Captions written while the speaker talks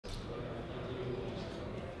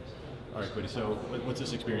All right, Kwity. So, what's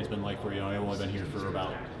this experience been like for you? I've only been here for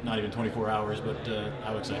about not even 24 hours, but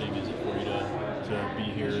how exciting is it for you to be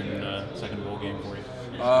here in second bowl game for you?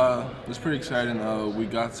 It's pretty exciting. We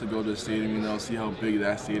got to go to the stadium, see how big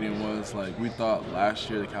that stadium was. Like, we thought last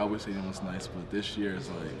year the Cowboy Stadium was nice, but this year it's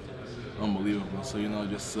like unbelievable. So,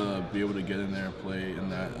 just be able to get in there and play in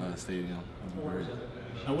that stadium would be great.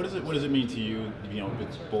 Now, what does it mean to you?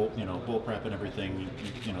 It's bowl prep and everything.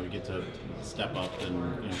 You get to step up,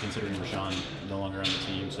 and considering Rashan no longer on the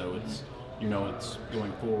team, so it's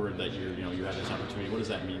going forward that you have this opportunity. What does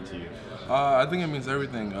that mean to you? I think it means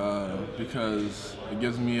everything because it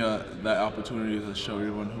gives me that opportunity to show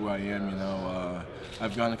everyone who I am.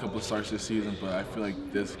 I've gotten a couple of starts this season, but I feel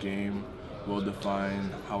like this game will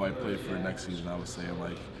define how I play for next season. I would say,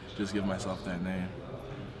 just give myself that name.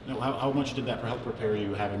 How much did that help prepare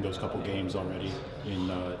you, having those couple games already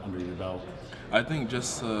under your belt? I think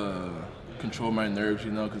just control my nerves,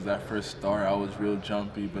 because that first start I was real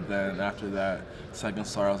jumpy, but then after that second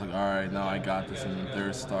start I was like, all right, now I got this, and the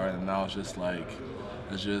third start, and now it's just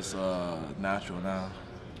natural now.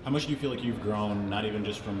 How much do you feel like you've grown, not even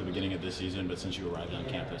just from the beginning of this season, but since you arrived on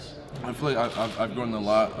campus? I feel like I've grown a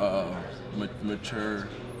lot,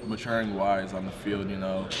 maturing wise on the field.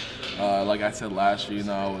 Like I said last year,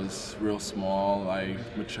 I was real small. I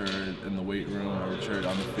matured in the weight room, I matured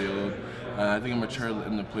on the field, and I think I matured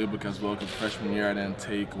in the playbook as well, because freshman year I didn't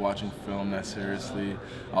take watching film that seriously.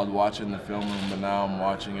 I would watch it in the film room, but now I'm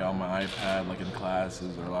watching it on my iPad, like in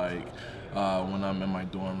classes, or when I'm in my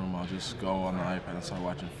dorm room, I'll just go on the iPad and start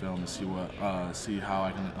watching film and see how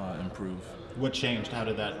I can improve. What changed? How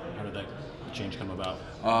did that change come about?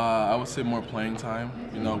 I would say more playing time.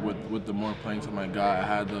 With the more playing time I got, I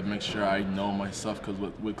had to make sure I know my stuff, because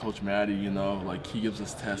with Coach Maddie, he gives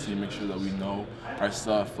us tests, and he makes sure that we know our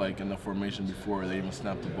stuff, in the formation before they even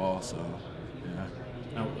snap the ball. So, yeah.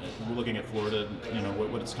 Now, we're looking at Florida.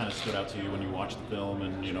 What's kind of stood out to you when you watch the film,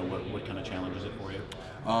 and what kind of challenge is it for you?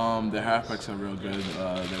 Their halfbacks are real good.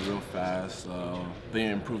 They're real fast. They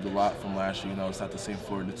improved a lot from last year. It's not the same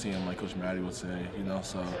Florida team, like Coach Maddie would say.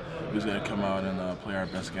 So we just got to come out and play our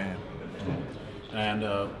best game. And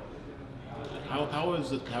how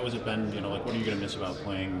has it been? What are you going to miss about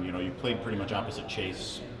playing? You played pretty much opposite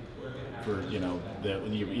Chase for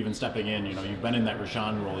even stepping in. You've been in that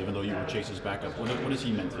Rashan role, even though you were Chase's backup. What has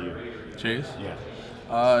he meant to you? Chase? Yeah.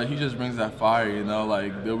 He just brings that fire,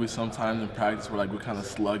 there'll be some times in practice where we're kind of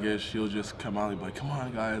sluggish. He'll just come out and be like, come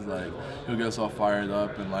on guys, he'll get us all fired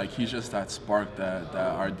up, and he's just that spark that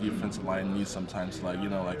our defensive line needs sometimes, all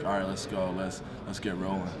right, let's go, let's get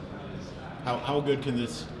rolling. How good can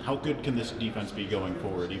this defense be going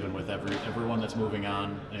forward, even with everyone that's moving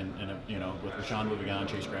on, and with Rashan moving on,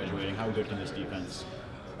 Chase graduating? How good can this defense?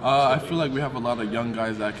 I feel like we have a lot of young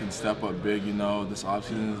guys that can step up big. This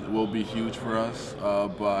offseason will be huge for us.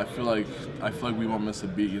 But I feel like we won't miss a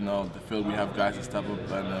beat. I feel we have guys to step up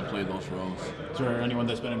and play those roles. Is there anyone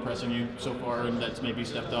that's been impressing you so far, and that's maybe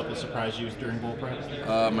stepped up, that surprised you during bowl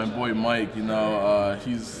prep? My boy Mike.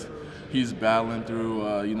 He's battling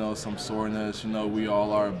through some soreness. We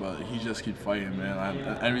all are, but he just keeps fighting, man.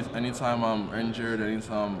 Anytime I'm injured,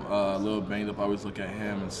 anytime I'm a little banged up, I always look at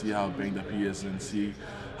him and see how banged up he is, and see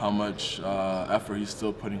how much effort he's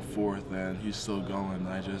still putting forth, and he's still going.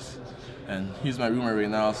 And he's my roommate right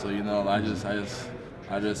now, so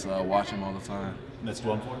I just watch him all the time. That's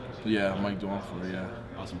Dwumfor? Yeah, Mike Dwumfor, yeah.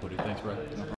 Awesome, buddy. Thanks, bro.